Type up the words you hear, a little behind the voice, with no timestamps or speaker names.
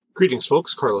Greetings,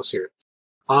 folks. Carlos here.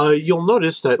 You'll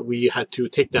notice that we had to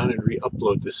take down and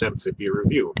re-upload this Amphibia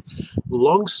review.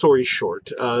 Long story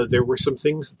short, there were some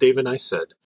things that Dave and I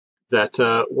said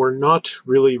that were not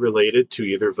really related to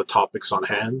either of the topics on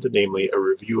hand, namely a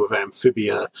review of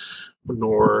Amphibia,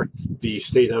 nor the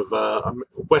state of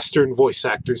Western voice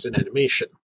actors in animation.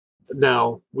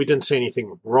 Now, we didn't say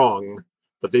anything wrong,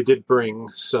 but they did bring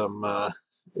some...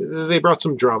 They brought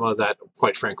some drama that,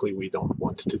 quite frankly, we don't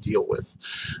want to deal with.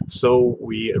 So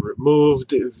we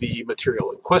removed the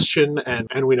material in question, and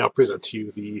we now present to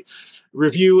you the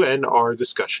review and our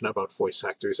discussion about voice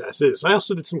actors as is. I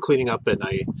also did some cleaning up, and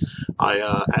I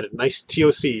added a nice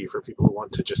TOC for people who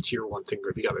want to just hear one thing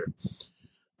or the other.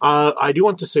 I do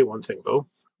want to say one thing, though.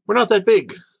 We're not that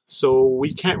big, so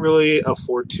we can't really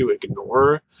afford to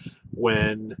ignore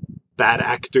when bad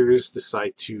actors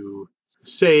decide to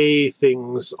say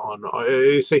things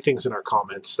in our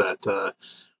comments that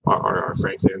are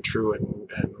frankly untrue and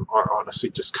are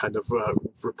honestly just kind of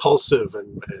repulsive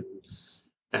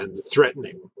and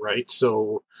threatening, right?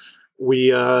 So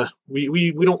we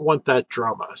don't want that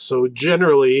drama. So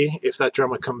generally, if that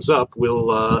drama comes up,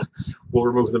 we'll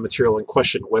remove the material in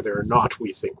question, whether or not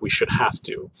we think we should have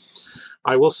to.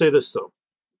 I will say this though.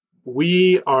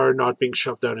 We are not being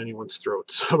shoved down anyone's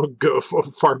throats.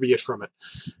 Far be it from it.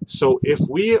 So if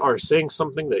we are saying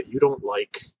something that you don't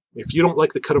like, if you don't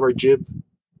like the cut of our jib,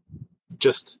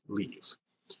 just leave.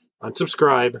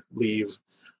 Unsubscribe, leave.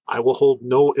 I will hold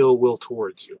no ill will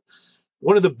towards you.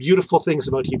 One of the beautiful things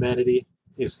about humanity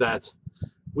is that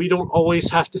we don't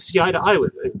always have to see eye to eye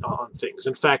on things.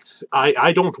 In fact,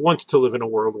 I don't want to live in a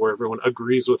world where everyone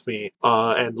agrees with me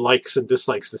and likes and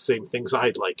dislikes the same things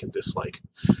I'd like and dislike.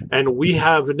 And we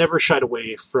have never shied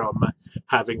away from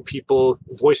having people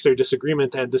voice their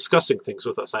disagreement and discussing things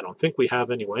with us. I don't think we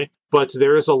have anyway. But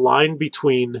there is a line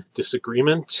between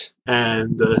disagreement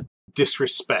and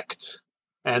disrespect.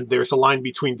 And there's a line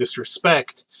between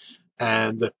disrespect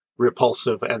and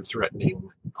repulsive and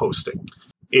threatening posting.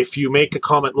 If you make a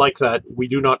comment like that, we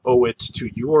do not owe it to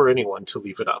you or anyone to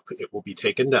leave it up. It will be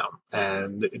taken down.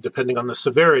 And depending on the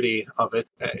severity of it,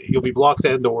 you'll be blocked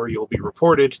and or you'll be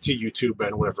reported to YouTube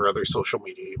and whatever other social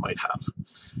media you might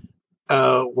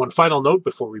have. One final note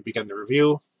before we begin the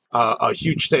review. A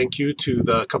huge thank you to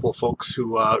the couple of folks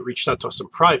who reached out to us in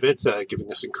private,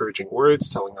 giving us encouraging words,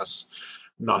 telling us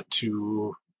not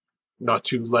to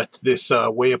let this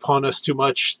weigh upon us too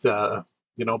much,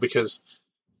 because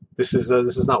this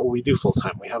is not what we do full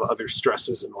time. We have other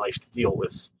stresses in life to deal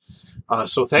with.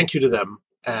 So thank you to them.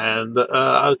 And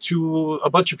to a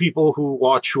bunch of people who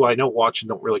I know watch and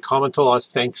don't really comment a lot,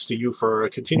 thanks to you for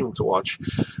continuing to watch.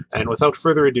 And without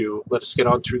further ado, let us get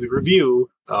on to the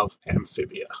review of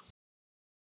Amphibia.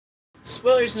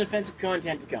 Spoilers and offensive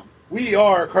content to come. We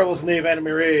are Carlos and Dave Anime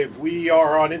Rave. We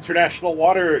are on international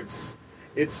waters.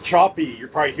 It's choppy. You're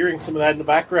probably hearing some of that in the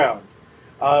background.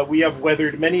 We have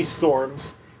weathered many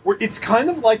storms. It's kind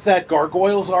of like that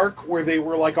Gargoyles arc where they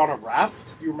were like on a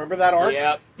raft. Do you remember that arc?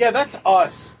 Yep. Yeah, that's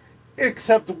us.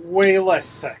 Except way less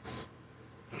sex.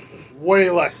 Way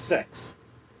less sex.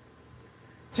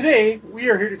 Today, we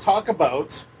are here to talk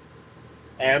about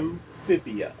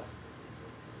Amphibia.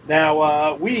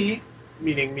 Now, we,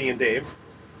 meaning me and Dave,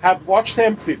 have watched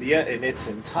Amphibia in its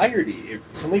entirety. It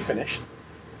recently finished.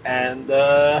 And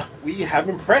we have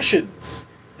impressions.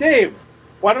 Dave,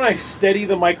 why don't I steady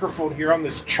the microphone here on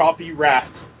this choppy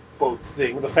raft boat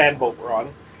thing, the fan boat we're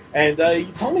on, and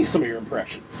you tell me some of your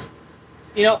impressions.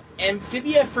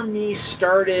 Amphibia for me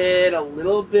started a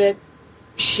little bit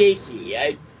shaky.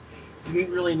 I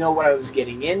didn't really know what I was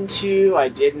getting into.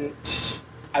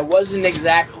 I wasn't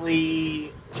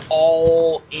exactly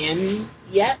all in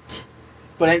yet,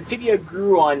 but Amphibia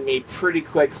grew on me pretty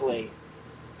quickly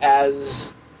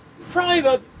as probably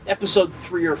about episode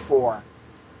 3 or 4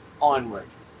 onward.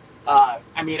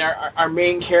 Our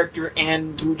main character,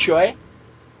 Anne Buchoi,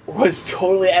 was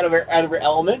totally out of her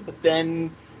element, but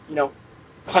then,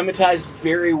 climatized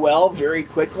very well, very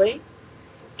quickly,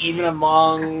 even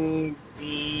among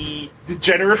the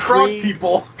degenerate frog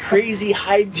people. Crazy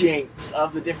hijinks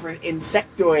of the different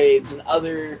insectoids and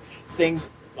other things.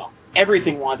 Well,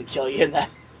 everything wanted to kill you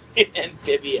in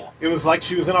Amphibia. It was like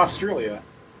she was in Australia.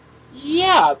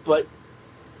 Yeah, but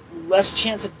less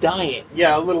chance of dying.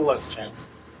 Yeah, a little less chance.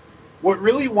 What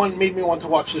really made me want to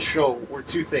watch the show were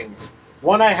two things.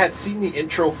 One, I had seen the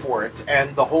intro for it,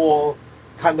 and the whole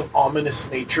kind of ominous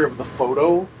nature of the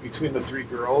photo between the three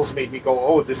girls made me go,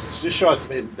 oh, this show has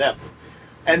some hidden depth.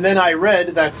 And then I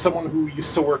read that someone who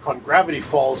used to work on Gravity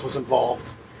Falls was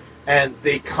involved, and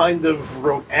they kind of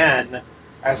wrote Anne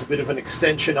as a bit of an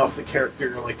extension of the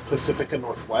character like Pacifica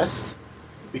Northwest.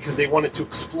 because they wanted to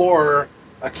explore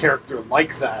a character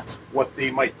like that, what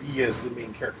they might be as the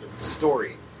main character of the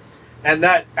story. And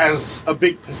that, as a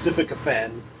big Pacifica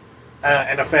fan,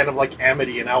 and a fan of like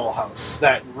Amity and Owl House,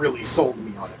 that really sold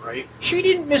me on it, right? Sure you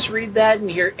didn't misread that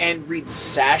and read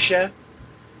Sasha,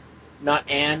 not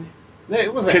Anne? Yeah,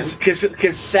 it was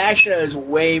Because Sasha is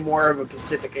way more of a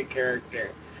Pacifica character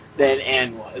than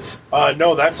Anne was.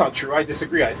 No, that's not true. I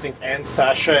disagree. I think Anne,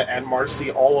 Sasha, and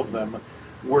Marcy, all of them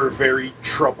were very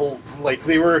troubled. Like,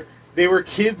 they were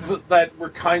kids that were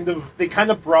kind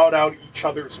of brought out each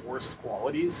other's worst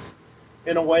qualities,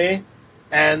 in a way.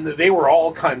 And they were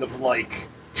all kind of like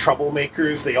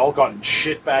troublemakers. They all got in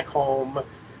shit back home.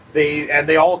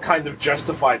 They all kind of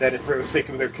justified that for the sake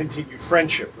of their continued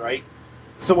friendship, right?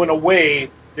 So in a way,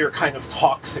 they're kind of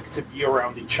toxic to be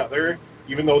around each other,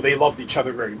 even though they loved each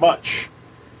other very much.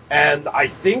 And I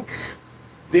think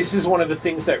this is one of the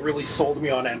things that really sold me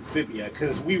on Amphibia,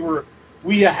 because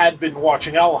we had been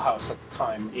watching Owl House at the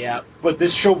time. Yeah. But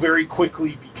this show very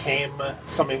quickly became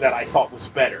something that I thought was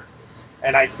better.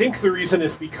 And I think the reason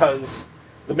is because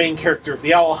the main character of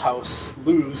the Owl House,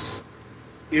 Luz,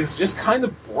 is just kind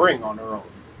of boring on her own.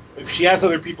 If she has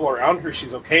other people around her,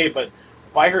 she's okay, but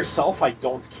by herself, I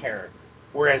don't care.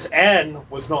 Whereas Anne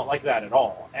was not like that at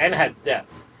all. Anne had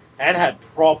depth. Anne had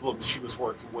problems she was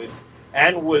working with.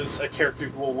 Anne was a character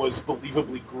who was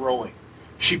believably growing.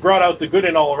 She brought out the good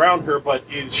in all around her, but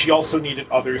she also needed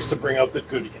others to bring out the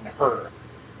good in her.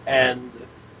 And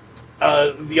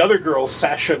the other girls,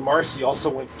 Sasha and Marcy, also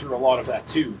went through a lot of that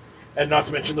too. And not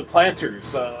to mention the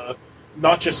Planters.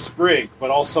 Not just Sprig, but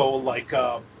also like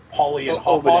Polly and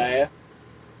Obadiah.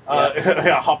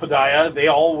 Hoppadiah. They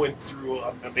all went through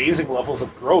amazing levels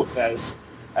of growth as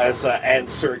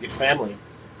Anne's surrogate family.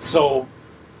 So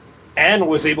Anne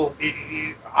was able...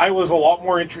 I was a lot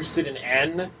more interested in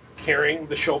Anne carrying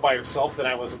the show by herself than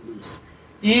I was in Luz.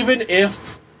 Even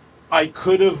if I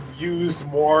could have used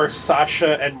more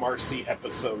Sasha and Marcy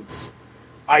episodes.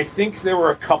 I think there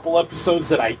were a couple episodes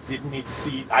that I didn't need to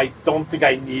see. I don't think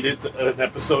I needed an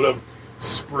episode of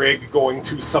Sprig going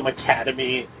to some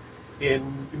academy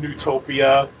in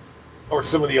Newtopia or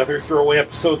some of the other throwaway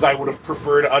episodes. I would have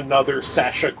preferred another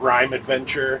Sasha Grime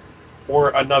adventure or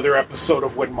another episode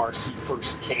of when Marcy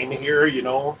first came here, you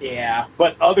know? Yeah.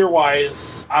 But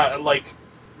otherwise,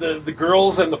 the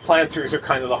girls and the Planters are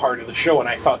kind of the heart of the show, and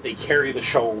I thought they carry the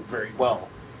show very well.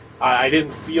 I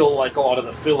didn't feel like a lot of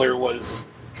the filler was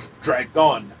dragged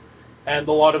on. And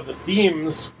a lot of the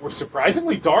themes were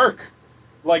surprisingly dark.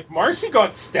 Like, Marcy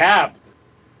got stabbed.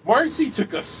 Marcy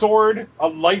took a sword, a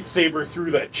lightsaber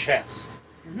through the chest.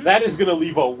 Mm-hmm. That is going to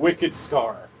leave a wicked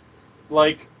scar.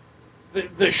 Like,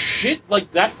 the shit,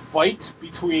 like, that fight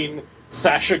between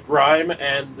Sasha Grime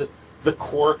and the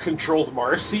core-controlled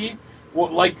Marcy,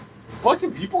 well, like,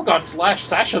 fucking people got slashed.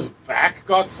 Sasha's back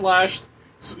got slashed.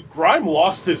 Grime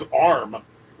lost his arm.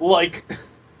 Like,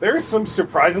 there's some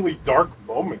surprisingly dark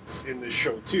moments in this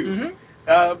show, too.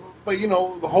 Mm-hmm. But, you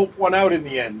know, the hope won out in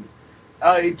the end.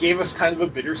 It gave us kind of a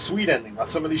bittersweet ending.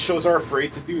 Some of these shows are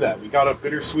afraid to do that. We got a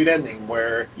bittersweet ending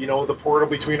where, you know, the portal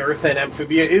between Earth and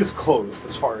Amphibia is closed,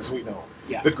 as far as we know.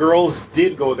 Yeah. The girls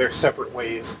did go their separate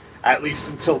ways, at least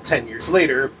until 10 years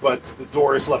later, but the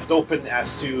door is left open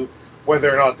as to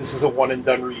whether or not this is a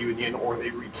one-and-done reunion or they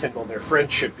rekindle their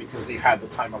friendship because they've had the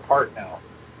time apart now.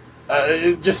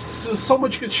 Just so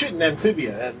much good shit in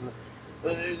Amphibia, and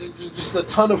just a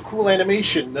ton of cool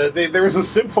animation. There was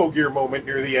a Symphogear moment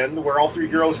near the end where all three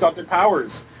girls got their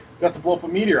powers. Got to blow up a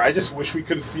meteor. I just wish we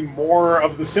could have seen more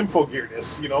of the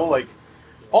Symphogearness, you know? Like,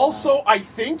 also, I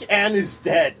think Anne is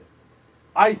dead.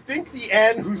 I think the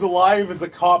Anne who's alive is a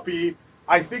copy.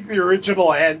 I think the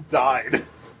original Anne died.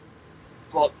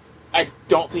 Well, I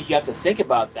don't think you have to think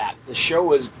about that. The show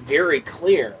was very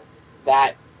clear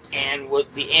that Anne was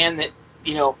the Anne that,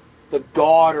 you know, the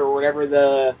god or whatever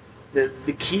the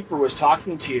keeper was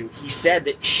talking to. He said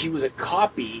that she was a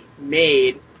copy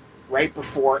made right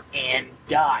before Anne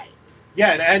died.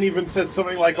 Yeah, and Anne even said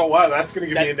something like, "Oh wow, that's going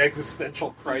to give me an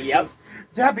existential crisis." Yep.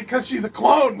 Yeah, because she's a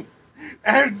clone.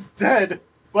 Anne's dead.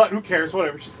 But who cares?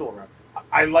 Whatever, she's still around.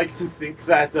 I like to think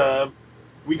that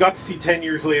we got to see 10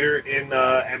 years later in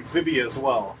Amphibia as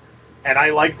well. And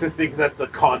I like to think that the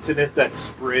continent that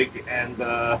Sprig and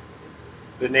the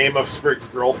name of Sprig's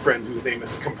girlfriend, whose name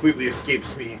completely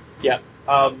escapes me. Yep.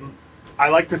 I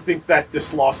like to think that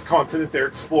this lost continent they're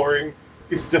exploring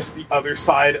is just the other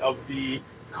side of the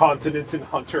continent in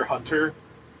Hunter x Hunter.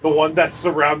 The one that's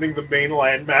surrounding the main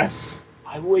landmass.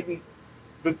 I wouldn't...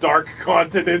 The Dark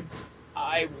Continent.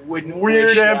 I wouldn't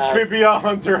Weird Amphibia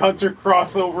Hunter x Hunter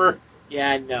crossover.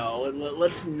 Yeah, no.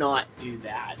 Let's not do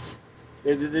that.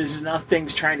 There's enough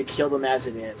things trying to kill them as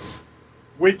it is.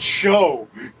 Which show?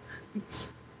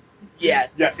 Yeah.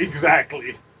 Yeah,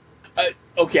 exactly.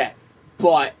 Okay,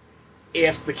 but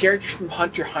if the characters from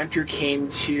Hunter x Hunter came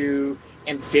to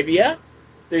Amphibia,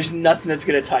 there's nothing that's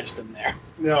going to touch them there.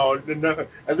 No,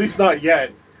 at least not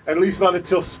yet. At least not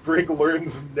until Sprig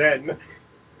learns Nen.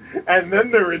 And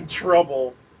then they're in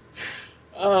trouble.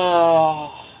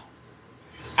 Oh.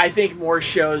 I think more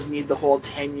shows need the whole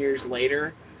 10 years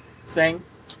later thing.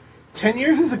 10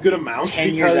 years is a good amount.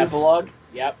 10 years epilogue?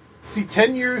 Yep. See,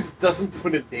 10 years doesn't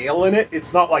put a nail in it.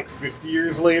 It's not like 50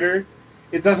 years later.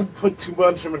 It doesn't put too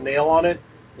much of a nail on it.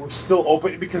 We're still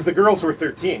open, because the girls were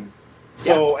 13.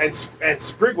 So, yeah. And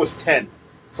Sprig was 10.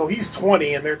 So he's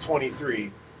 20 and they're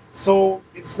 23. So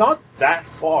it's not that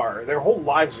far. Their whole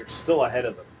lives are still ahead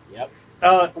of them. Yep.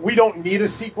 We don't need a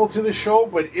sequel to the show,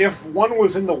 but if one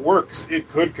was in the works, it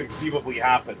could conceivably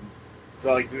happen.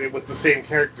 Like, with the same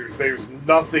characters, there's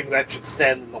nothing that should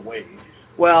stand in the way.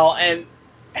 Well, and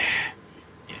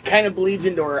it kind of bleeds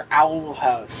into our Owl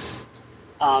House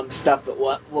stuff that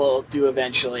we'll do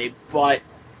eventually, but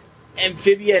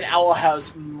Amphibia and Owl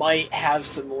House might have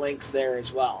some links there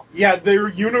as well. Yeah, their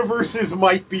universes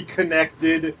might be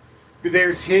connected.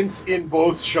 There's hints in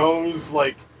both shows,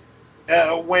 like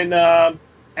when Anne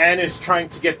is trying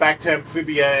to get back to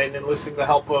Amphibia and enlisting the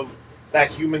help of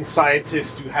that human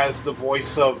scientist who has the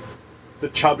voice of the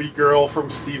chubby girl from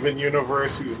Steven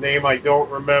Universe, whose name I don't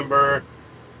remember.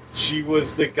 She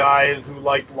was the guy who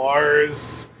liked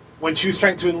Lars. When she was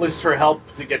trying to enlist her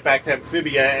help to get back to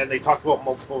Amphibia, and they talked about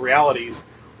multiple realities,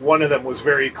 one of them was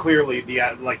very clearly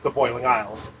the Boiling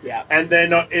Isles. Yeah. And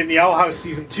then in the Owl House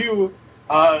season 2,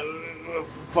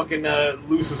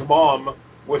 Luz's mom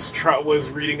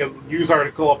was reading a news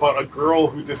article about a girl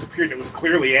who disappeared. It was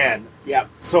clearly Anne. Yeah.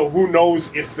 So who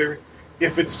knows if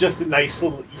it's just a nice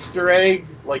little Easter egg,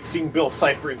 like seeing Bill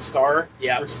Cipher and Star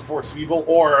versus Force of Evil,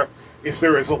 or if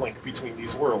there is a link between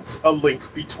these worlds. A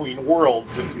link between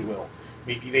worlds, if you will.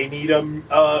 Maybe they need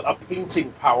a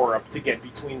painting power-up to get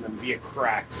between them via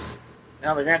cracks.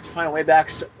 Now they're going to have to find a way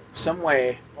back some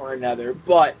way or another.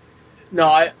 But, no,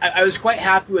 I was quite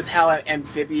happy with how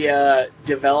Amphibia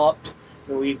developed.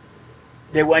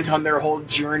 They went on their whole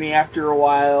journey after a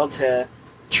while to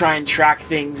try and track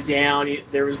things down.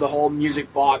 There was the whole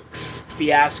music box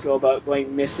fiasco about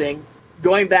going missing.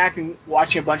 Going back and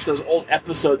watching a bunch of those old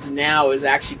episodes now is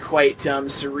actually quite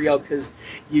surreal, because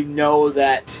you know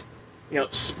that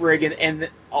Sprig and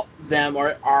them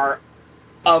are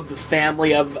of the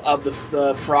family of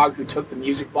the frog who took the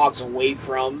music box away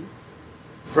from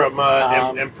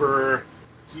Emperor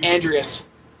Andreas.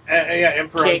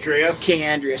 Emperor Andreas. King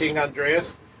Andreas. King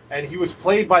Andreas. And he was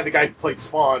played by the guy who played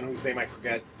Spawn, whose name I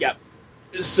forget. Yep.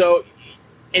 So,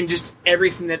 and just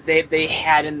everything that they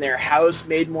had in their house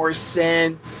made more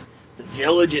sense. The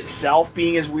village itself,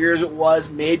 being as weird as it was,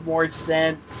 made more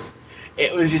sense.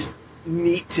 It was just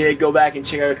neat to go back and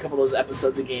check out a couple of those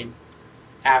episodes again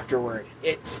afterward.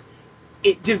 It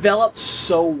developed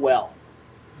so well.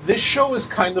 This show is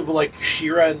kind of like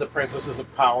She-Ra and the Princesses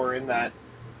of Power, in that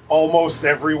almost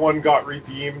everyone got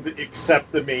redeemed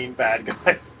except the main bad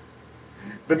guy.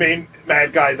 The main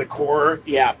bad guy, the core,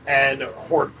 and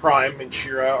Horde Prime and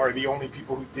She-Ra are the only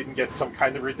people who didn't get some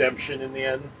kind of redemption in the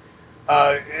end.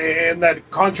 And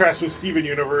that contrast with Steven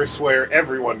Universe, where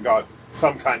everyone got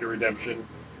some kind of redemption,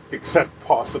 except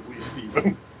possibly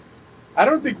Steven. I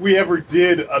don't think we ever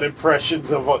did an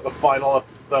impressions of what the final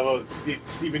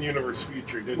Steven Universe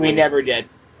future, did we? We never did.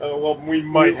 Well, we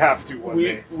might have to one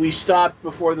day. We stopped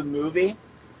before the movie,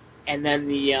 and then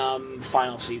the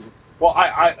final season. Well,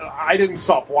 I didn't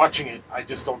stop watching it. I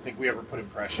just don't think we ever put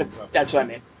impressions up. That's what I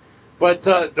mean. But,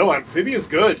 no, Amphibia's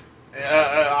good.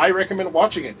 I recommend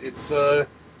watching it. It's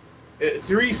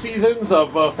 3 seasons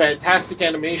of fantastic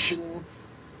animation.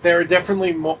 They're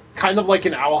definitely kind of like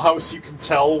an Owl House. You can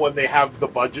tell when they have the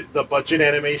budget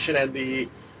animation and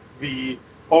the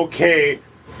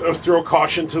throw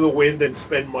caution to the wind and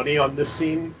spend money on this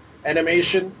scene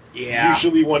animation. Yeah.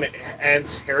 Usually when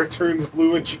Anne's hair turns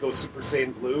blue and she goes Super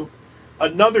Saiyan Blue.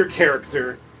 Another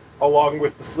character, along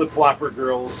with the Flip Flapper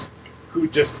girls, who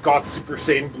just got Super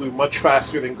Saiyan Blue much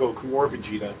faster than Goku or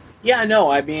Vegeta. Yeah, no,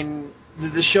 I mean,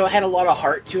 the show had a lot of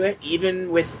heart to it,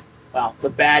 even with, the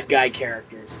bad guy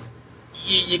characters.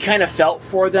 You kind of felt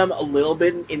for them a little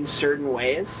bit in certain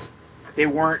ways. They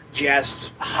weren't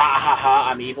just, ha ha ha,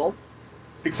 I'm evil.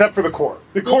 Except for the core.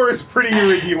 The core is pretty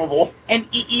irredeemable. And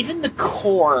even the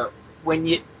core, when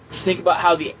you think about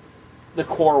how the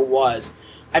core was,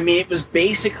 I mean, it was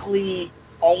basically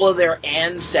all of their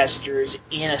ancestors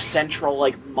in a central,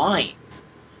 mind.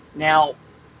 Now,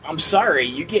 I'm sorry,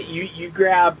 you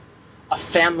grab a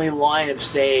family line of,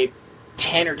 say,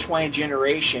 10 or 20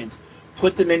 generations,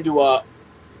 put them into a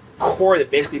core that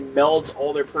basically melds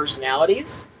all their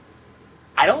personalities,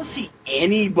 I don't see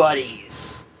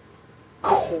anybody's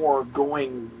core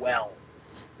going well.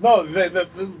 No, they'll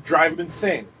drive them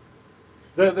insane.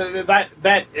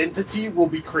 That entity will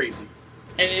be crazy.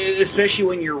 And especially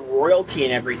when you're royalty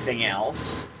and everything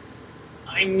else.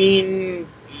 I mean,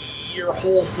 your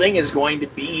whole thing is going to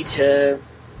be to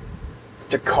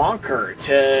conquer,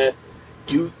 to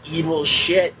do evil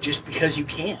shit just because you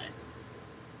can.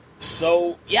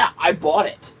 So, yeah, I bought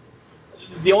it.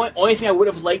 The only thing I would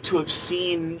have liked to have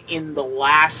seen in the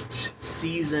last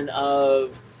season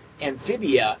of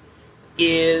Amphibia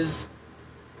is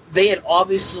they had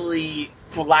obviously,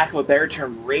 for lack of a better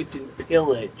term, raped and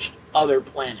pillaged other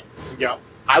planets. Yeah.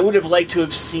 I would have liked to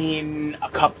have seen a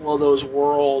couple of those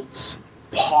worlds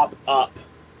pop up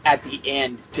at the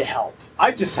end to help.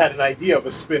 I just had an idea of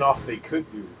a spin-off they could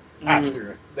do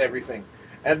after everything.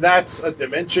 And that's a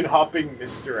dimension-hopping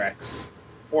Mr. X.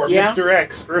 Or Mr.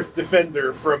 X, Earth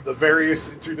Defender, from the various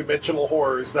interdimensional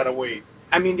horrors that await.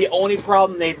 I mean, the only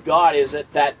problem they've got is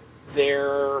that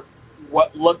their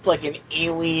what looked like an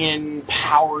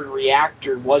alien-powered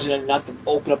reactor wasn't enough to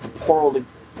open up the portal to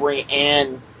bring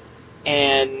Anne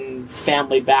and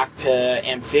family back to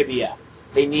Amphibia.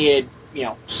 They needed,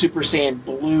 Super Saiyan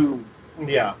Blue.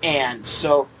 Yeah. And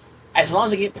so, as long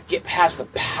as they get past the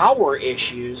power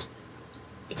issues,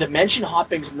 dimension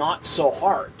hopping's not so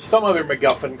hard. Some other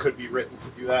MacGuffin could be written to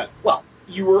do that. Well,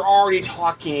 you were already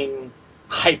talking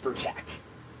hypertech.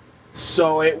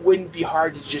 So it wouldn't be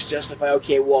hard to just justify,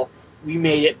 okay, well, we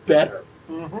made it better.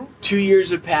 Mm-hmm. 2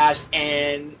 years have passed,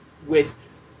 and with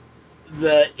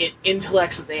the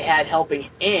intellects that they had helping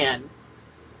Anne,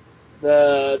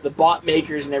 the bot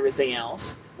makers and everything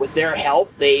else, with their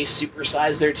help, they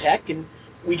supersized their tech, and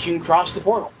we can cross the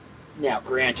portal. Now,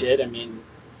 granted, I mean,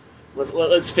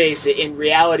 let's face it, in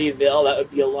Realityville, that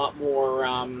would be a lot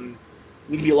more,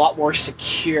 we'd be a lot more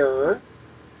secure,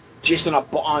 just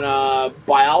on a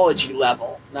biology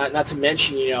level. Not to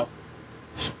mention,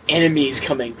 enemies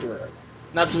coming through.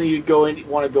 Not something you'd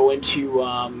want to go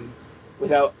into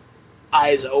without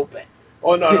eyes open.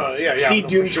 Oh, no, yeah. See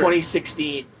Doom sure.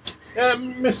 2016.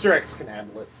 Mr. X can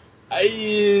handle it.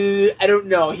 I don't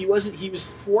know. He was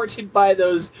thwarted by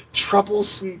those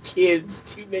troublesome kids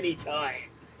too many times.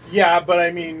 Yeah, but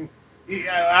I mean,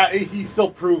 he still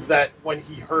proved that when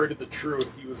he heard the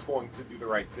truth, he was going to do the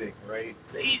right thing, right?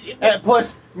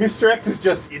 Plus, Mr. X is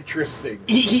just interesting.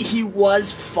 He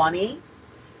was funny,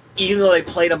 even though they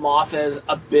played him off as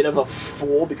a bit of a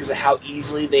fool because of how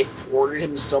easily they thwarted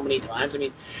him so many times. I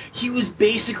mean, he was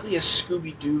basically a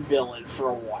Scooby-Doo villain for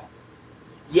a while.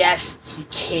 Yes, he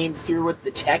came through with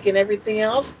the tech and everything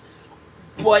else,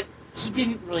 but he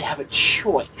didn't really have a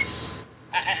choice.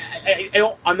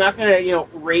 I'm not going to,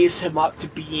 raise him up to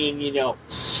being,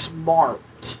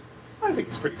 smart. I think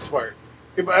he's pretty smart.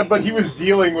 But he was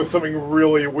dealing with something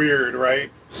really weird,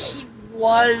 right? He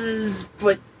was,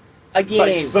 but again...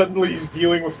 It's like suddenly he's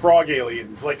dealing with frog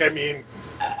aliens. Again,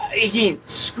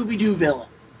 Scooby-Doo villain.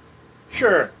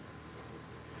 Sure.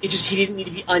 He didn't need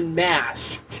to be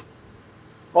unmasked.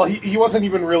 Well, he wasn't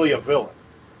even really a villain.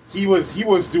 He was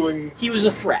doing... He was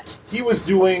a threat. He was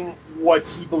doing what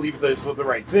he believed was the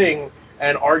right thing,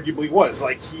 and arguably was.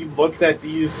 He looked at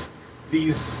these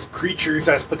creatures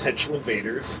as potential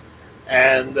invaders,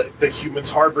 and the humans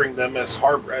harboring them as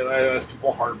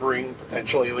people harboring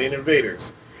potential alien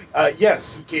invaders.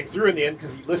 Yes, he came through in the end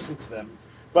because he listened to them,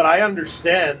 but I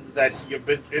understand that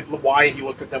why he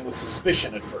looked at them with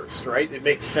suspicion at first, right? It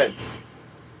makes sense.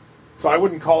 So I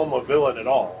wouldn't call him a villain at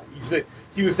all.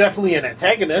 He was definitely an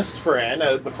antagonist for Anne,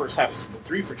 the first half of season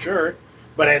 3 for sure,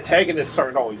 but antagonists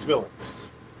aren't always villains.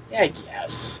 Yeah, I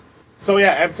guess. So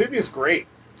yeah, Amphibia's great.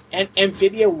 And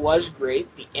Amphibia was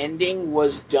great. The ending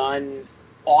was done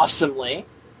awesomely.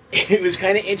 It was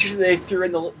kind of interesting they threw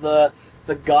in the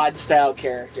God-style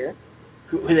character,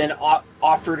 who then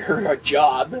offered her a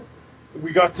job.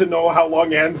 We got to know how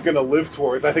long Anne's going to live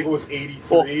towards. I think it was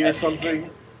 83 or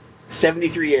something.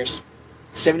 73 years.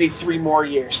 73 more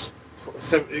years.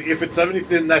 If it's 70,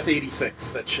 then that's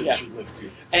 86 that should live to.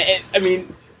 And I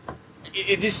mean,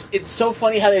 it's so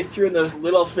funny how they threw in those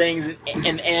little things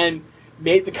and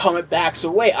made the comment back.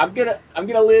 So wait, I'm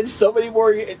gonna live so many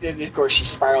more years. And of course, she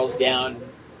spirals down,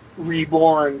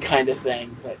 reborn kind of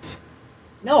thing. But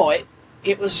no,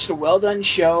 it was just a well done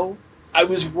show. I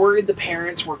was worried the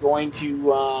parents were going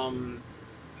to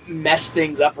mess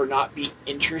things up or not be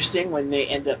interesting when they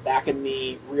end up back in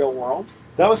the real world.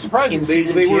 That was surprising.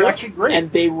 They were actually great.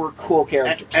 And they were cool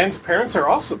characters. Anne's parents are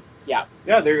awesome. Yeah.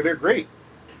 Yeah, they're great.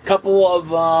 Couple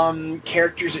of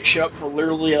characters that show up for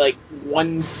literally like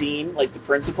one scene, like the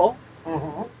principal.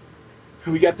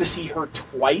 Mm-hmm. We got to see her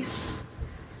twice.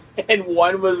 And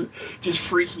one was just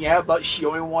freaking out about she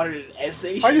only wanted an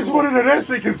essay. I just wanted an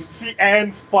essay because see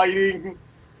Anne fighting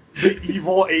the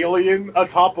evil alien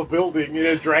atop a building in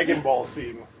a Dragon Ball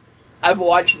scene. I've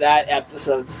watched that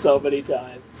episode so many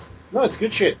times. No, it's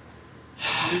good shit.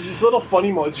 These little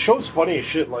funny moments. The show's funny as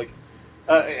shit. Like,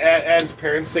 Anne's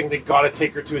parents saying they gotta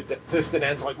take her to a dentist, and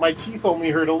Anne's like, my teeth only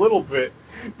hurt a little bit.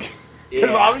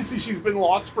 Because obviously she's been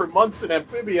lost for months in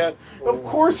Amphibia. Of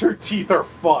course her teeth are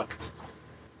fucked.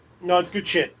 No, it's good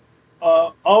shit.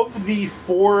 Of the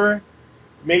 4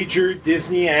 major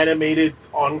Disney animated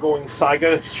ongoing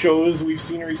saga shows we've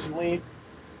seen recently,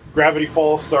 Gravity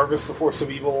Falls, Star vs. the Force of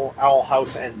Evil, Owl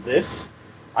House, and this,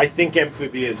 I think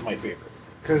Amphibia is my favorite.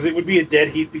 Because it would be a dead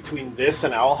heat between this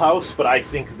and Owl House, but I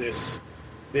think this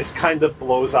kind of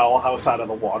blows Owl House out of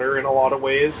the water in a lot of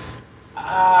ways.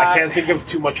 I can't think of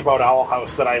too much about Owl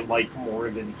House that I like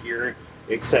more than here,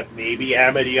 except maybe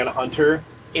Amity and Hunter.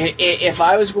 If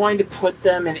I was going to put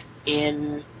them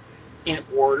in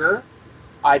order,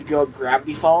 I'd go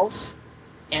Gravity Falls,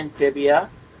 Amphibia,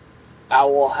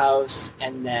 Owl House,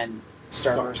 and then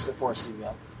Star vs. the Force of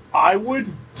Evil. I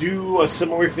would do a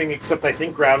similar thing, except I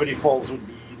think Gravity Falls would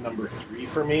be number 3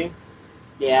 for me.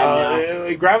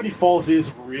 Yeah, Gravity Falls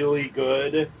is really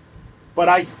good, but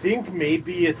I think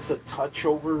maybe it's a touch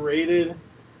overrated.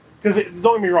 Because,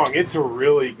 don't get me wrong, it's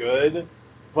really good,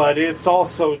 but it's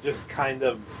also just kind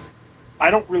of... I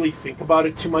don't really think about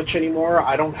it too much anymore.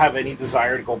 I don't have any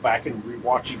desire to go back and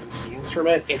rewatch even scenes from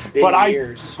it. It's been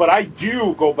years. But I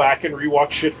do go back and rewatch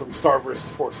shit from Star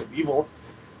vs. Force of Evil.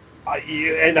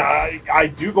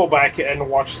 I do go back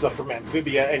and watch stuff from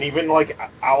Amphibia, and even like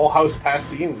Owl House past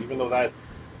scenes, even though that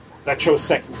show's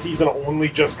second season only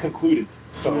just concluded.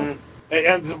 So, and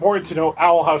it's important to know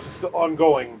Owl House is still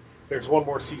ongoing. There's one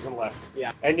more season left.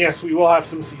 Yeah. And yes, we will have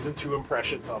some season 2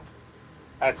 impressions up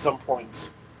at some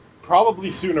point. Probably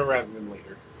sooner rather than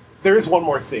later. There is one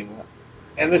more thing,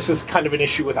 and this is kind of an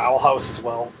issue with Owl House as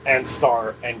well, and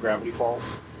Star and Gravity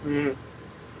Falls. Mm.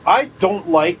 I don't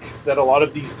like that a lot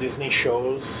of these Disney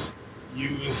shows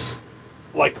use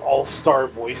like all-star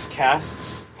voice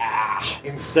casts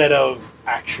instead of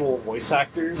actual voice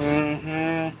actors.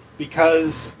 Mm-hmm.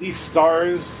 Because these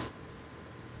stars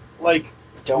like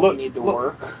don't need the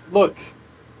work. Look,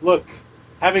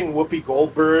 having Whoopi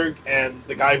Goldberg and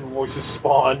the guy who voices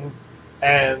Spawn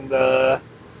and and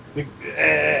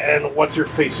what's her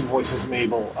face who voices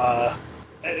Mabel.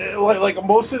 Like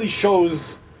most of these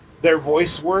shows, their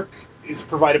voice work is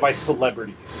provided by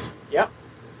celebrities. Yep.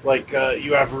 Like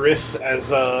you have Riss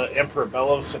as Emperor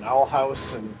Bellows in Owl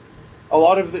House, and a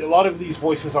lot of these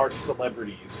voices are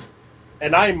celebrities,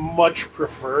 and I much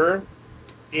prefer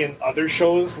in other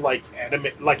shows like anime,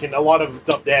 like in a lot of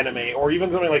dubbed anime, or even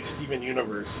something like Steven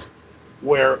Universe,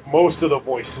 where most of the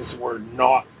voices were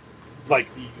not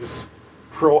like these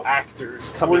pro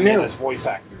actors coming in as voice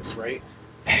actors, right?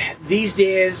 These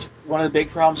days, one of the big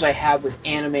problems I have with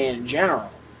anime in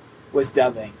general, with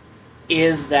dubbing,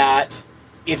 is that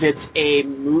if it's a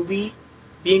movie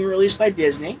being released by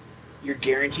Disney, you're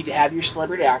guaranteed to have your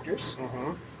celebrity actors.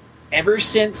 Mm-hmm. Ever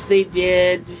since they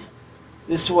did,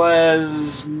 this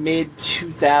was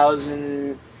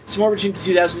mid-2000, somewhere between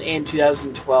 2008 and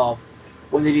 2012,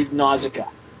 when they did Nausicaa,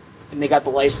 and they got the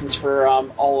license for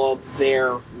all of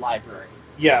their library.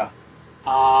 Yeah.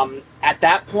 At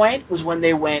that point was when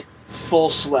they went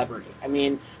full celebrity. I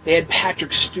mean, they had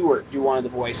Patrick Stewart do one of the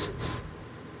voices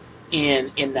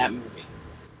in that movie.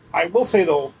 I will say,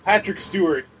 though, Patrick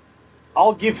Stewart,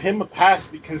 I'll give him a pass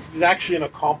because he's actually an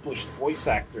accomplished voice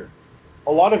actor.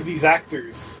 A lot of these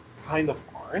actors kind of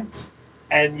aren't,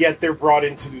 and yet they're brought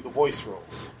in to do the voice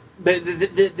roles.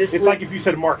 It's like if you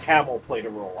said Mark Hamill played a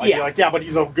role. I'd be like, yeah, but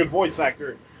he's a good voice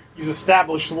actor. He's an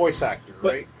established voice actor,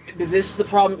 right? But this is the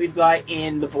problem we've got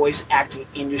in the voice acting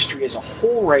industry as a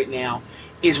whole right now,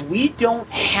 is we don't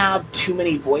have too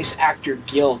many voice actor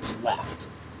guilds left.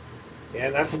 Yeah,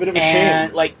 that's a bit of a shame.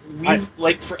 And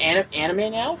like for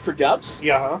anime now, for dubs,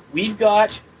 we've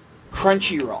got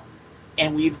Crunchyroll,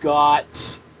 and we've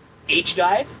got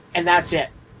HDive, and that's it.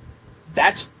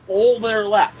 That's all that are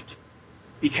left.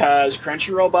 Because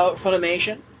Crunchyroll bought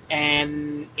Funimation,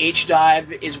 and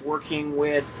HDive is working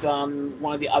with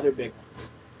one of the other big ones.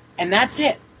 And that's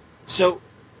it. So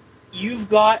you've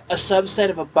got a subset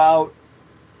of about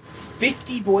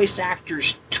 50 voice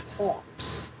actors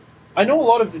tops. I know a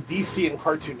lot of the DC and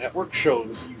Cartoon Network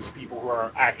shows use people who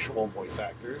are actual voice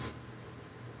actors.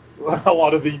 A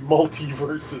lot of the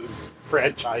multiverses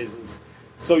franchises.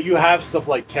 So you have stuff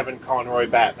like Kevin Conroy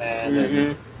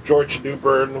Batman, George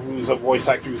Newbern, who's a voice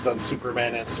actor who's done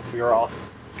Superman and Sephiroth,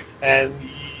 and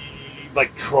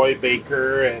like Troy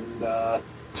Baker and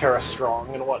Tara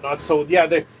Strong and whatnot. So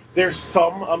yeah, there's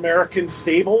some American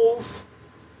stables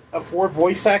for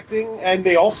voice acting, and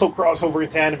they also cross over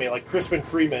into anime. Like Crispin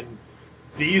Freeman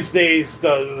these days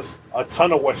does a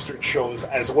ton of Western shows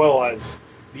as well as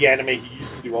the anime he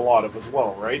used to do a lot of as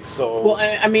well, right? So well,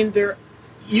 I mean,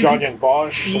 John Young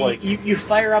Bosch, you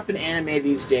fire up an anime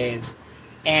these days,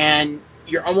 and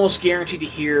you're almost guaranteed to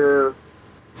hear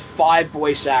 5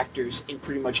 voice actors in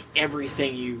pretty much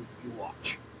everything you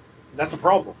watch. That's a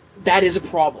problem. That is a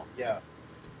problem. Yeah.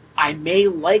 I may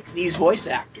like these voice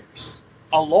actors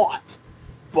a lot,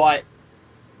 but,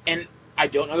 and I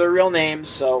don't know their real names,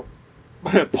 so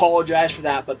I apologize for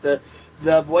that, but the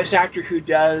voice actor who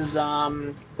does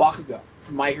Bakugo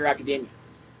from My Hero Academia.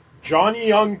 Johnny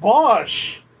Young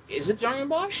Bosch! Is it Johnny Young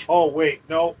Bosch? Oh, wait,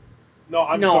 no,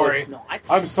 I'm no, sorry. It's not.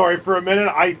 I'm sorry, for a minute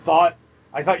I thought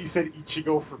you said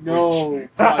Ichigo for Bleach. No,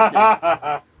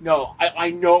 God, no.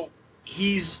 I know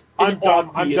he's I'm dumb.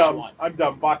 One. I'm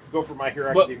dumb. Bakugo for My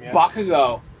Hero But Academia.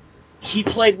 Bakugo, he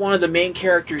played one of the main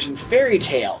characters in Fairy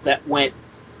Tail that went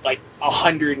like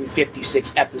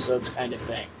 156 episodes kind of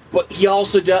thing. But he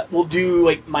also will do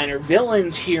like minor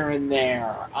villains here and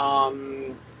there.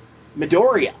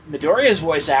 Midoriya's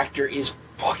voice actor is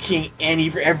fucking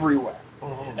everywhere.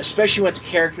 Mm-hmm. Especially when it's a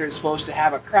character that's supposed to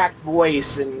have a cracked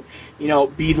voice and,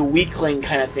 be the weakling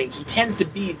kind of thing. He tends to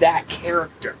be that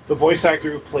character. The voice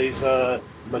actor who plays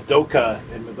Madoka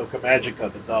in Madoka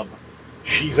Magica, the dub,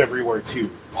 she's everywhere too.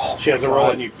 Oh, she has a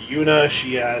role in Yuki Yuna.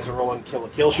 She has a role in Kill la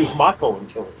Kill. She was Mako in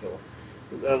Kill la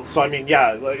Kill. So, I mean,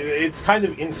 yeah, it's kind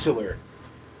of insular.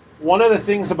 One of the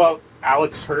things about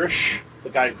Alex Hirsch, the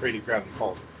guy who created Gravity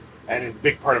Falls, and a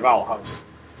big part of Owl House,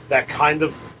 that kind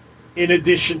of, in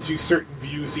addition to certain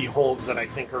views he holds that I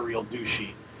think are real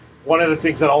douchey, one of the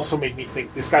things that also made me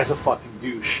think this guy's a fucking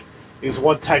douche is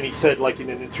one time he said, like in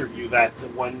an interview, that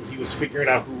when he was figuring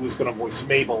out who was going to voice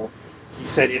Mabel, he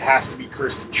said it has to be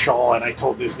Kirsten Shaw, and I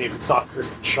told Disney if it's not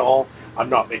Kirsten Shaw, I'm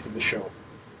not making the show.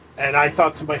 And I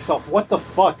thought to myself, what the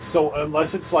fuck? So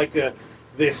unless it's like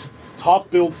this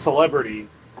top-billed celebrity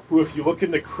who, if you look in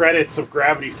the credits of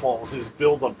Gravity Falls, is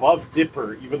billed above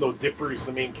Dipper, even though Dipper is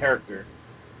the main character,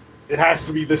 it has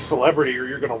to be this celebrity or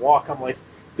you're going to walk. I'm like,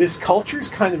 this culture's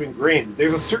kind of ingrained.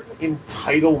 There's a certain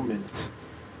entitlement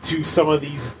to some of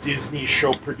these Disney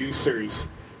show producers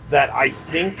that I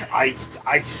think I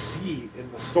see in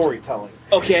the storytelling.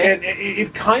 Okay. And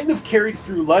it kind of carried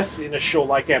through less in a show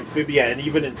like Amphibia and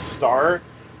even in Star,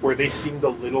 where they seemed a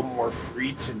little more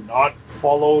free to not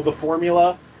follow the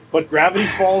formula. But Gravity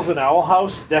Falls and Owl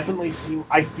House definitely seem,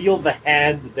 I feel the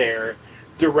hand there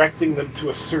directing them to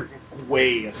a certain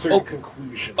way, a certain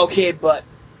conclusion. Okay, but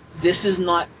this is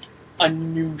not a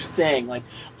new thing. Like,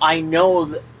 I know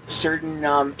that certain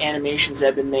animations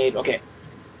have been made,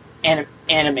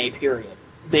 anime period.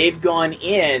 They've gone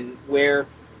in where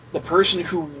the person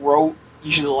who wrote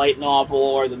usually the light novel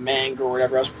or the manga or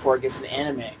whatever else before it gets an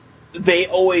anime, they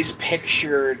always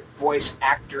pictured voice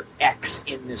actor X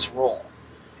in this role.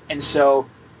 And so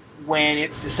when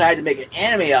it's decided to make an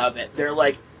anime of it, they're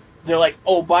like,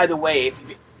 oh, by the way, if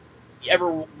you've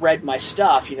ever read my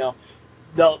stuff,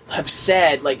 they'll have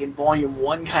said, like in Volume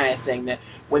 1 kind of thing, that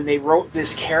when they wrote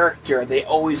this character, they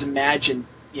always imagined,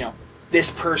 this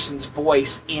person's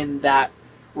voice in that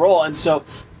role. And so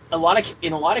in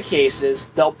a lot of cases,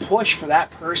 they'll push for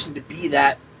that person to be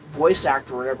that voice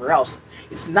actor or whatever else.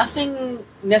 It's nothing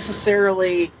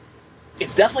necessarily...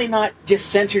 It's definitely not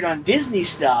just centered on Disney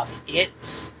stuff.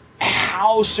 It's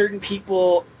how certain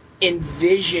people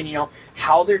envision,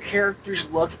 how their characters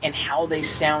look and how they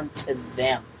sound to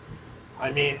them.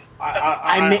 I mean,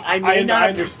 I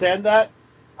understand that.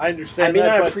 I may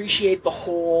not appreciate the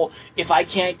whole, if I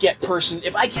can't get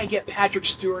Patrick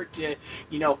Stewart to,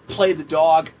 play the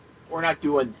dog, we're not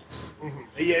doing this. Mm-hmm.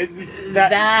 Yeah,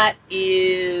 that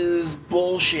is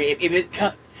bullshit.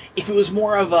 If it was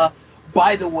more of a,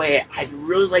 by the way, I'd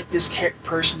really like this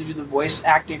person to do the voice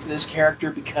acting for this character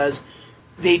because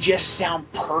they just sound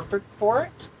perfect for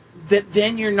it,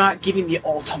 then you're not giving the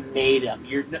ultimatum.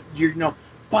 You're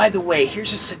by the way,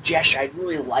 here's a suggestion. I'd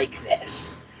really like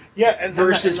this. Yeah, and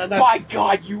versus, by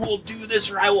God, you will do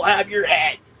this or I will have your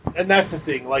head. And that's the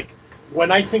thing. Like,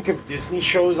 when I think of Disney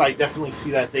shows, I definitely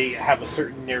see that they have a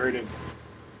certain narrative.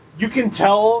 You can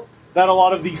tell that a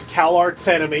lot of these CalArts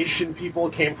animation people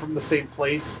came from the same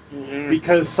place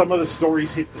because some of the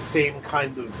stories hit the same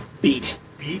kind of beat.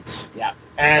 Yeah.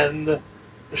 And the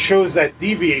shows that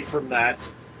deviate from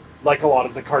that, like a lot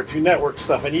of the Cartoon Network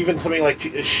stuff, and even something like the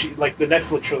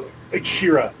Netflix show, like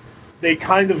She-Ra, they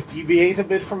kind of deviate a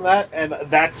bit from that, and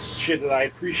that's shit that I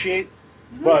appreciate.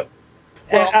 But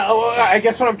I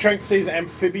guess what I'm trying to say is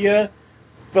Amphibia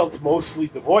felt mostly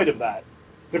devoid of that,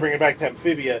 to bring it back to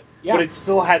Amphibia. Yeah. But it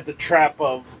still had the trap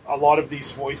of a lot of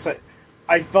these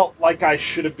I felt like I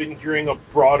should have been hearing a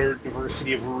broader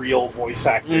diversity of real voice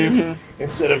actors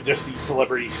instead of just these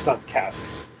celebrity stunt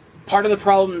casts. Part of the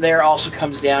problem there also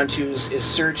comes down to is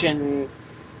certain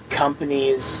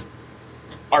companies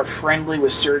are friendly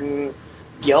with certain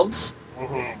guilds.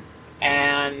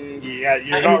 And yeah,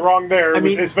 you're not wrong there, I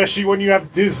mean, especially when you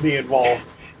have Disney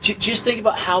involved. Just think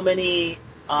about how many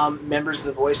members of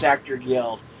the Voice Actor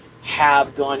Guild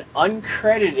have gone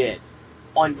uncredited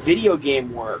on video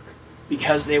game work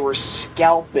because they were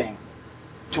scalping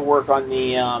to work on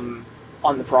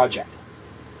the project.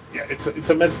 Yeah, it's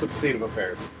a messed up state of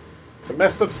affairs. It's a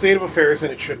messed up state of affairs,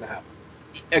 and it shouldn't happen.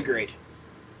 Agreed.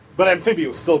 But Amphibia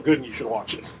was still good, and you should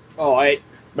watch it.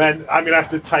 Man, I'm gonna have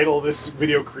to title this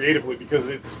video creatively because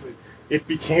it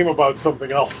became about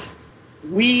something else.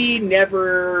 We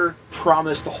never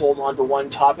promise to hold on to one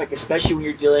topic, especially when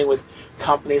you're dealing with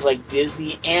companies like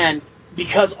Disney, and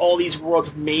because all these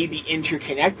worlds may be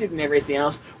interconnected and everything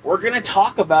else, we're going to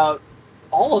talk about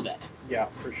all of it. Yeah,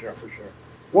 for sure.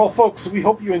 Well, folks, we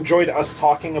hope you enjoyed us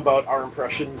talking about our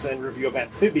impressions and review of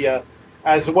Amphibia,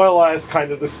 as well as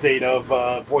kind of the state of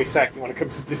voice acting when it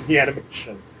comes to Disney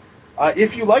animation.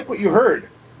 If you like what you heard,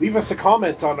 leave us a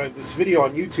comment on this video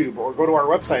on YouTube, or go to our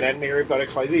website,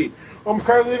 animerave.xyz. On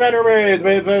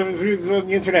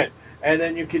the internet, and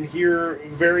then you can hear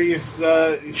various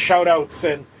shout-outs,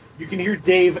 and you can hear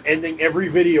Dave ending every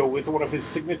video with one of his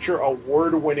signature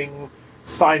award-winning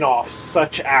sign-offs,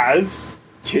 such as...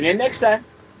 Tune in next time.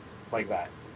 Like that.